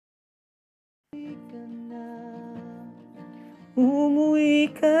Umuwi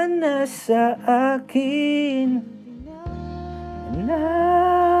ka na sa akin.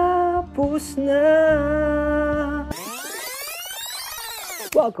 Napos na.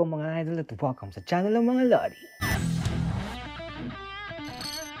 Welcome mga idol at welcome sa channel ng mga Lodi.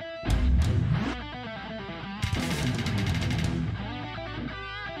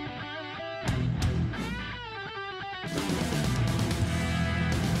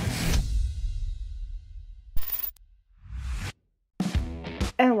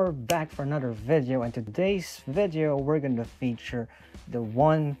 And we're back for another video, and today's video we're going to feature the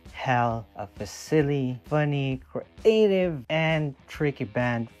one hell of a silly, funny, creative, and tricky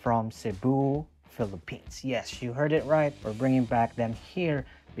band from Cebu, Philippines. Yes, you heard it right. We're bringing back them here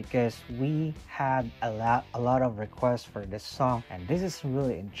because we had a lot of requests for this song, and this is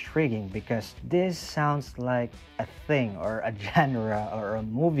really intriguing because this sounds like a thing or a genre or a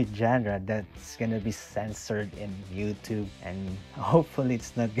movie genre that's gonna be censored in YouTube, and hopefully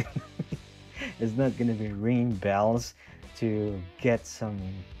it's not gonna be ringing bells to get some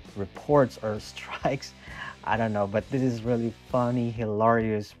reports or strikes. I don't know, but this is really funny,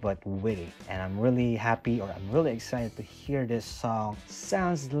 hilarious, but witty. And I'm really happy, or I'm really excited to hear this song.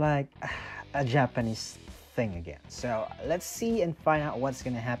 Sounds like a Japanese thing again. So let's see and find out what's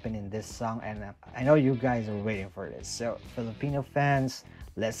gonna happen in this song. And I know you guys are waiting for this. So Filipino fans,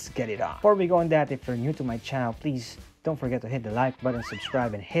 let's get it on. Before we go on that, if you're new to my channel, please don't forget to hit the like button,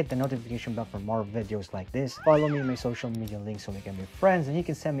 subscribe, and hit the notification bell for more videos like this. Follow me on my social media links so we can be friends, and you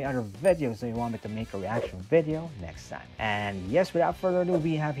can send me other videos that you want me to make a reaction video next time. And yes, without further ado,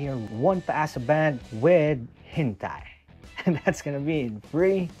 we have here JUAN PAASA band with Hintai. And that's gonna be in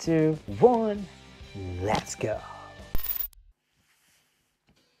 3, 2, 1, let's go.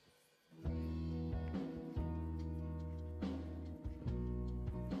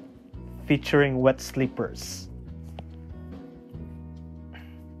 Featuring Wet Sleepers.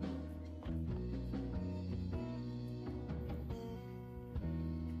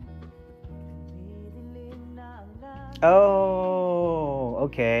 Oh,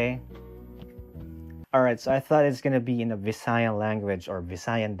 okay. Alright, so I thought it's gonna be in a Visayan language or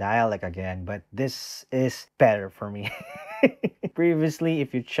Visayan dialect again, but this is better for me. Previously,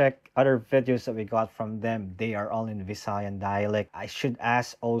 if you check other videos that we got from them, they are all in Visayan dialect. I should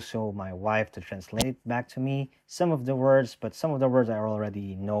ask also my wife to translate it back to me, some of the words, but some of the words I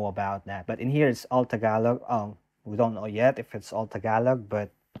already know about that. But in here, it's all Tagalog. We don't know yet if it's all Tagalog,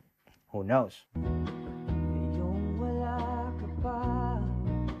 but who knows?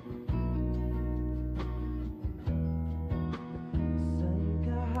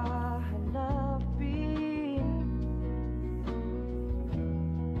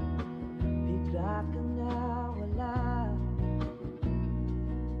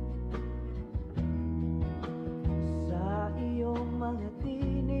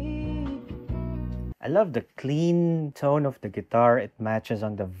 I love the clean tone of the guitar. It matches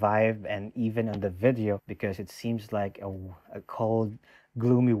on the vibe and even on the video because it seems like a cold,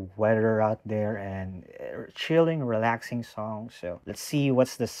 gloomy weather out there, and chilling, relaxing song. So let's see what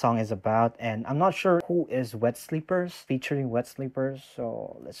the song is about. And I'm not sure who is Wet Sleepers, featuring Wet Sleepers.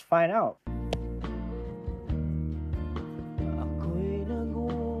 So let's find out.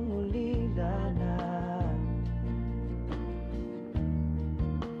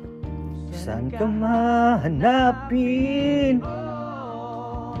 Saan ka mahanapin? Walang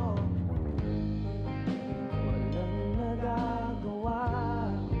nagagawa.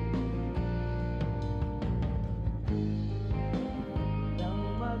 Walang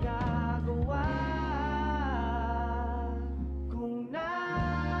magagawa. Kung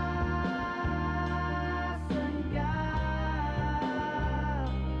nasan ka,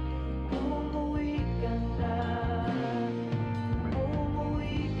 umuwi ka na.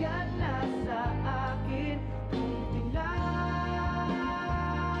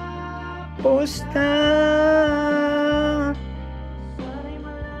 Pusta. Sana'y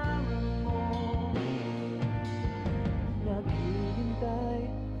malaman mo, naghihintay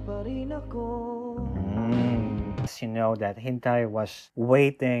pa rin ako. You know that Hintai was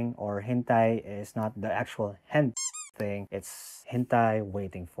waiting, or Hintai is not the actual hen thing. It's Hintai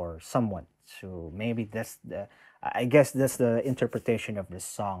waiting for someone. So maybe that's the, I guess that's the interpretation of this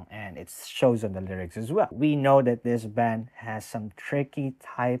song, and it shows on the lyrics as well. We know that this band has some tricky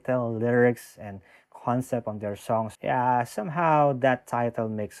title, lyrics, and concept on their songs. Yeah, somehow that title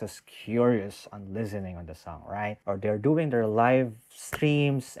makes us curious on listening on the song, right? Or they're doing their live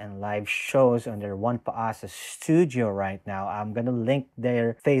streams and live shows on their JUAN PAASA studio right now. I'm gonna link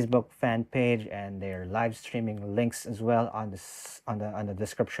their Facebook fan page and their live streaming links as well on the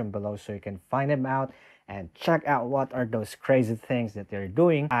description below, so you can find them out and check out what are those crazy things that they're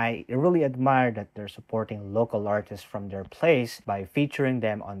doing. I really admire that they're supporting local artists from their place by featuring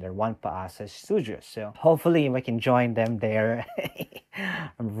them on their JUAN PAASA studios. So hopefully we can join them there.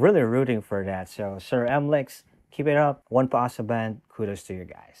 I'm really rooting for that. So Sir Mlex, keep it up. JUAN PAASA band, kudos to you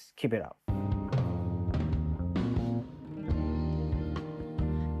guys. Keep it up.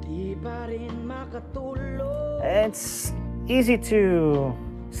 It's easy to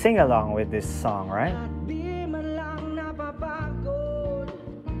sing along with this song, right?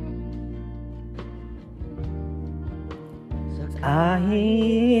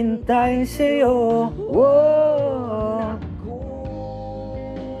 Hintai sa'yo, oh.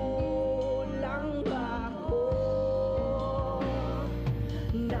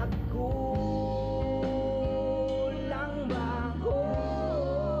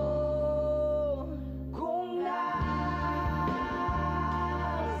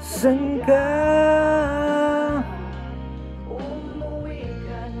 Saan ka?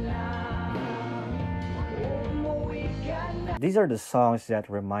 These are the songs that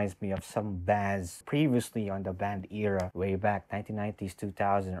reminds me of some bands previously on the band era, way back 1990s,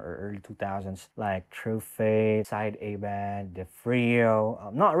 2000 or early 2000s, like True Faith, Side A Band, The Frio.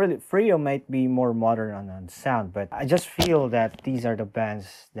 Not really, Frio might be more modern on sound, but I just feel that these are the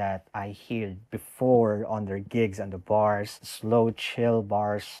bands that I hear before on their gigs on the bars, slow chill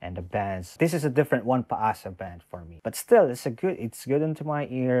bars and the bands. This is a different JUAN PAASA band for me, but still it's good into my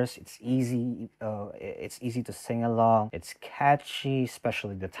ears. It's easy to sing along. It's catchy,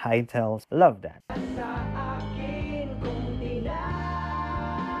 especially the titles. Love that.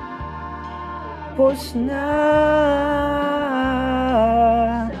 Tapos na,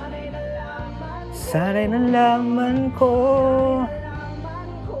 sana'y nalaman ko.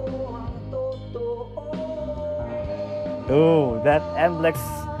 Oh, that Mlex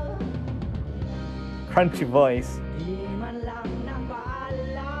crunchy voice.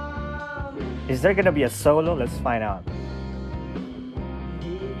 Is there gonna be a solo? Let's find out.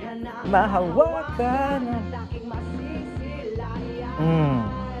 Mahawakan.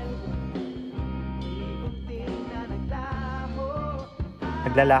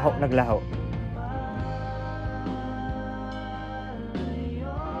 Naglaho.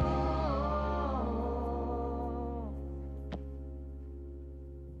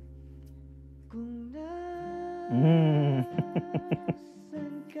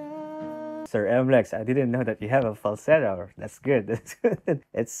 Sir Mlex, I didn't know that you have a falsetto. That's good. That's good.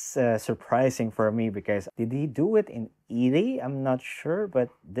 It's surprising for me because did he do it in Iri? I'm not sure, but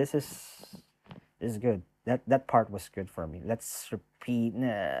this is good. That part was good for me. Let's repeat.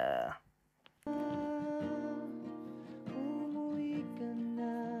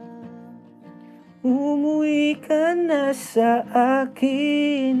 Umuwi ka na sa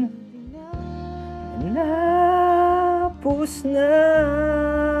akin, napos na.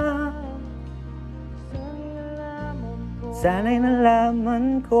 Sana'y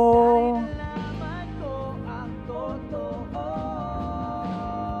nalaman ko.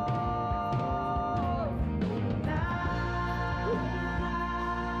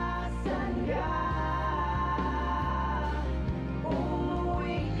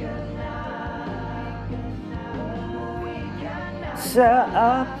 Sa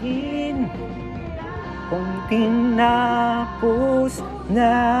akin, kung tinapos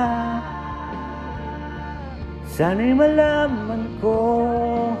na. Sana'y malaman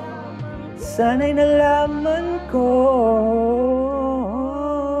ko, sana'y nalaman ko.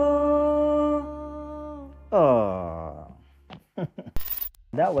 Oh.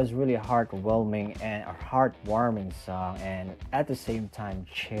 That was really heartwarming and a heartwarming song, and at the same time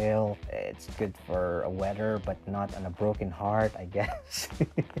chill. It's good for a weather, but not on a broken heart, I guess.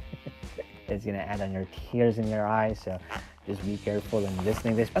 It's gonna add on your tears in your eyes, so just be careful in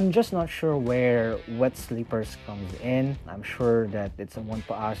listening to this. I'm just not sure where Wet Sleepers comes in. I'm sure that it's a JUAN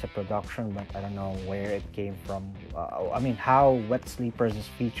PAASA production, but I don't know where it came from. I mean, how Wet Sleepers is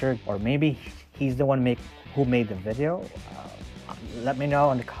featured, or maybe he's the one who made the video. Let me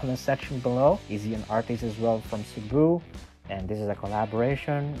know in the comment section below. Is he an artist as well from Cebu? And this is a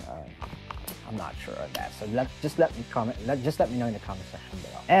collaboration. I'm not sure of that. So just let me know in the comment section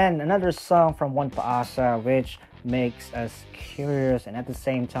below. And another song from JUAN PAASA which makes us curious and at the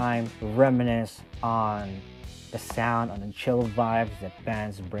same time reminisce on the sound, on the chill vibes that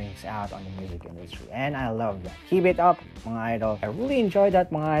bands brings out on the music industry. And I love that. Keep it up, mga idol. I really enjoyed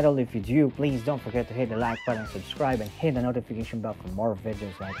that, mga idol. If you do, please don't forget to hit the like button, subscribe, and hit the notification bell for more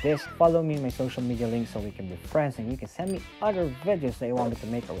videos like this. Follow me in my social media links so we can be friends, and you can send me other videos that you want me to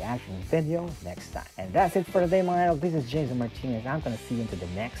make a reaction video next time. And that's it for today, mga idol. This is James Martinez. I'm gonna see you into the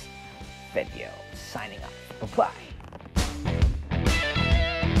next video. Signing off. Bye-bye.